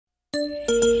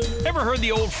Ever heard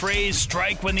the old phrase,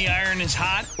 strike when the iron is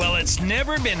hot? Well, it's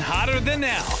never been hotter than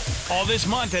now. All this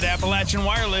month at Appalachian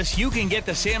Wireless, you can get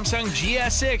the Samsung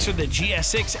GS6 or the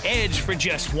GS6 Edge for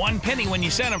just $1 when you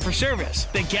send them for service.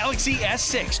 The Galaxy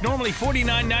S6, normally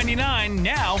 $49.99,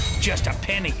 now just a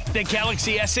penny. The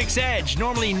Galaxy S6 Edge,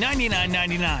 normally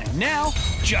 $99.99, now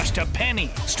just a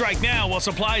penny. Strike now while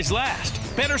supplies last.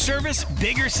 Better service,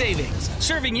 bigger savings.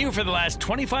 Serving you for the last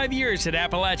 25 years at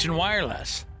Appalachian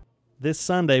Wireless. This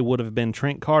Sunday would have been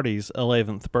Trent Carty's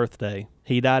 11th birthday.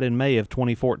 He died in May of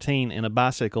 2014 in a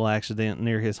bicycle accident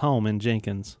near his home in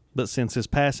Jenkins. But since his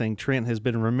passing, Trent has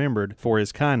been remembered for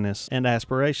his kindness and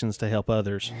aspirations to help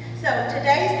others. So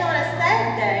today's not a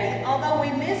sad day, although we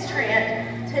miss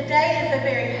Trent. Today is a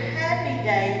very happy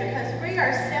day because we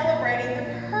are celebrating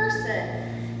the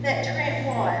person that Trent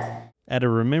was. At a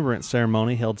remembrance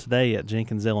ceremony held today at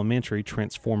Jenkins Elementary,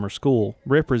 Trent's former school,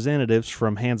 representatives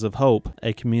from Hands of Hope,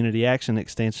 a community action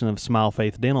extension of Smile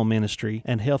Faith Dental Ministry,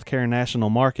 and Healthcare National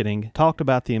Marketing talked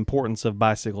about the importance of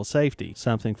bicycle safety,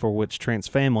 something for which Trent's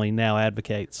family now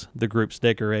advocates. The groups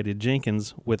decorated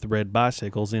Jenkins with red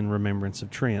bicycles in remembrance of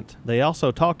Trent. They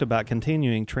also talked about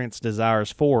continuing Trent's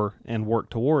desires for and work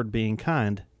toward being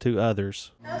kind to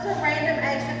others. Those are random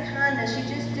acts of kindness.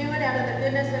 You just do it out of the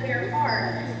goodness of your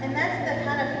heart. And that's the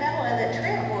kind of fellow that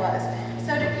Trent was.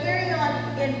 So to carry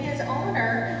on in his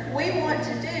honor, we want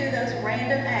to do those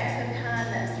random acts of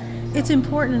kindness. It's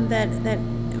important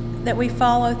that we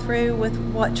follow through with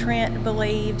what Trent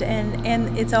believed,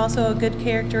 and it's also a good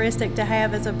characteristic to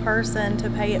have as a person to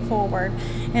pay it forward.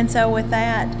 And so with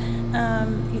that,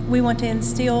 we want to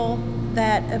instill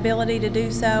that ability to do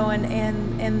so,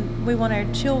 and we want our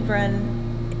children,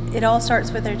 it all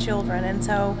starts with our children, and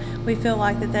so we feel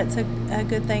like that's a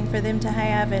good thing for them to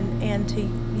have and to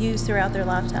use throughout their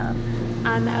lifetime.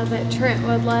 I know that Trent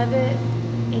would love it,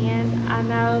 and I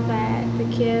know that the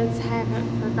kids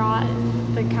haven't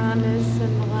forgotten the kindness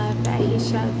and the love that he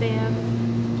showed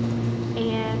them,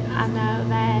 and I know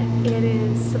that it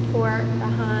is support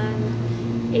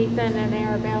behind Ethan and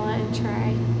Arabella and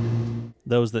Trey.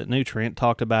 Those that knew Trent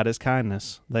talked about his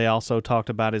kindness. They also talked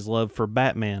about his love for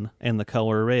Batman and the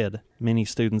color red. Many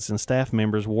students and staff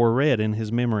members wore red in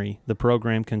his memory. The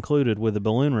program concluded with a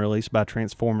balloon release by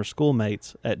Trent's former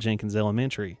schoolmates at Jenkins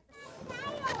Elementary.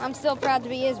 I'm still proud to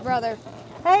be his brother.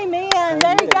 Amen.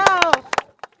 There you go.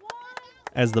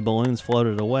 As the balloons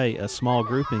floated away, a small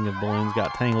grouping of balloons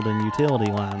got tangled in utility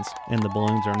lines, and the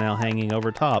balloons are now hanging over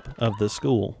top of the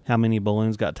school. How many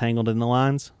balloons got tangled in the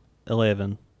lines?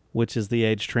 11. Which is the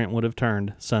age Trent would have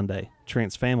turned Sunday.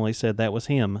 Trent's family said that was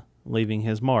him, leaving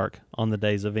his mark on the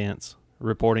day's events.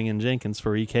 Reporting in Jenkins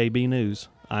for EKB News,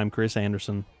 I'm Chris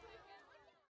Anderson.